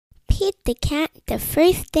Pete the Cat, The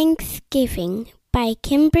First Thanksgiving by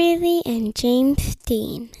Kimberly and James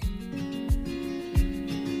Dean.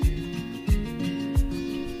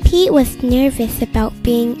 Pete was nervous about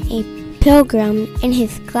being a pilgrim in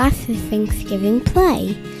his class's Thanksgiving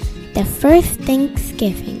play. The First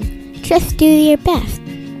Thanksgiving. Just do your best,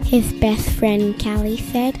 his best friend Callie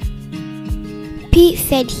said. Pete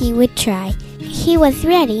said he would try. He was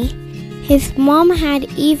ready. His mom had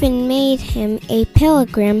even made him a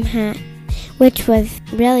pilgrim hat, which was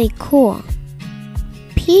really cool.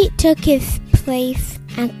 Pete took his place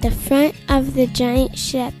at the front of the giant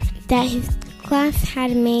ship that his class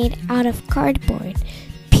had made out of cardboard.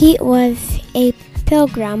 Pete was a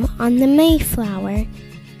pilgrim on the Mayflower.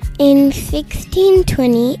 In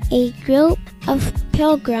 1620, a group of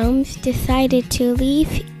pilgrims decided to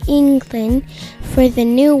leave England for the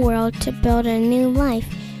New World to build a new life.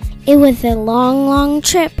 It was a long, long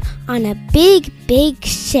trip on a big, big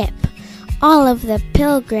ship. All of the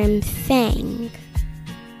pilgrims sang.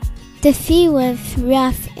 The sea was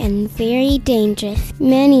rough and very dangerous.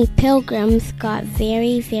 Many pilgrims got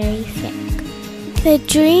very, very sick. The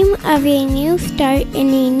dream of a new start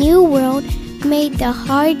in a new world made the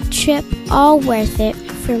hard trip all worth it.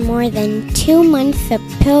 For more than 2 months, the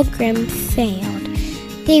pilgrims sailed.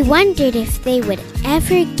 They wondered if they would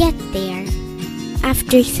ever get there.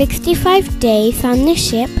 After 65 days on the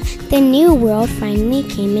ship, the new world finally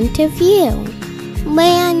came into view.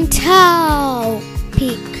 Land ho!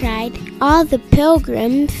 Pete cried. All the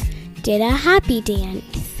pilgrims did a happy dance.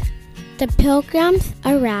 The pilgrims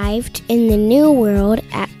arrived in the new world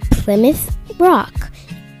at Plymouth Rock,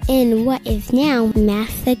 in what is now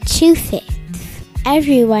Massachusetts.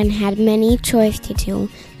 Everyone had many chores to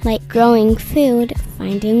do, like growing food,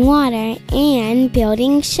 finding water, and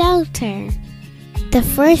building shelter. The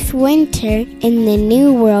first winter in the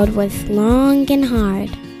New World was long and hard.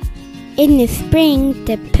 In the spring,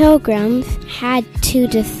 the pilgrims had to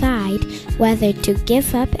decide whether to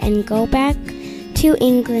give up and go back to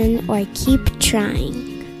England or keep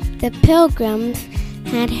trying. The pilgrims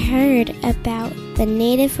had heard about the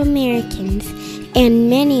Native Americans, and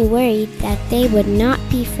many worried that they would not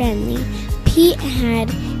be friendly. Pete had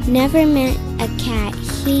never met a cat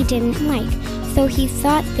he didn't like, so he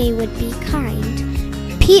thought they would be kind.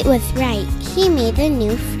 Pete was right. He made a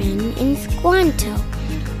new friend in Squanto.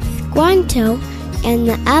 Squanto and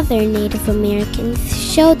the other Native Americans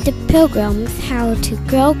showed the pilgrims how to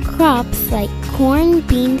grow crops like corn,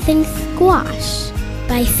 beans, and squash.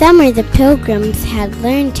 By summer, the pilgrims had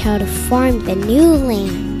learned how to farm the new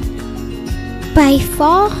land. By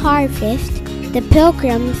fall harvest, the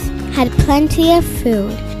pilgrims had plenty of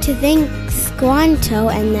food. To thank Squanto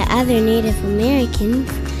and the other Native Americans,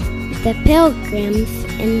 the pilgrims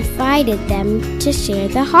invited them to share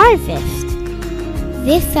the harvest.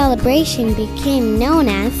 This celebration became known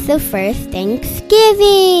as the First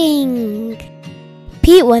Thanksgiving.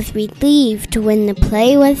 Pete was relieved when the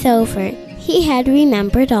play was over. He had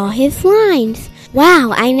remembered all his lines.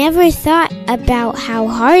 Wow, I never thought about how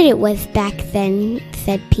hard it was back then,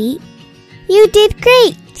 said Pete. You did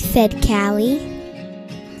great, said Callie.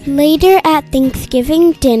 Later at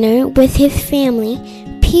Thanksgiving dinner with his family,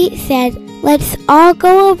 Pete said, "Let's all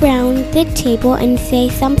go around the table and say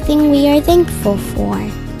something we are thankful for."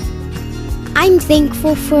 I'm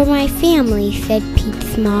thankful for my family, said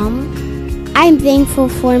Pete's mom. I'm thankful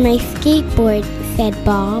for my skateboard, said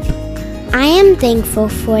Bob. I am thankful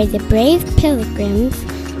for the brave pilgrims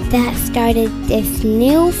that started this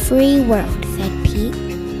new free world, said Pete.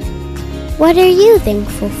 What are you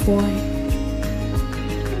thankful for?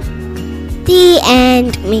 The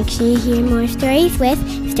end. Make sure you hear more stories with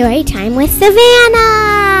Storytime with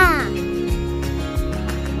Savannah.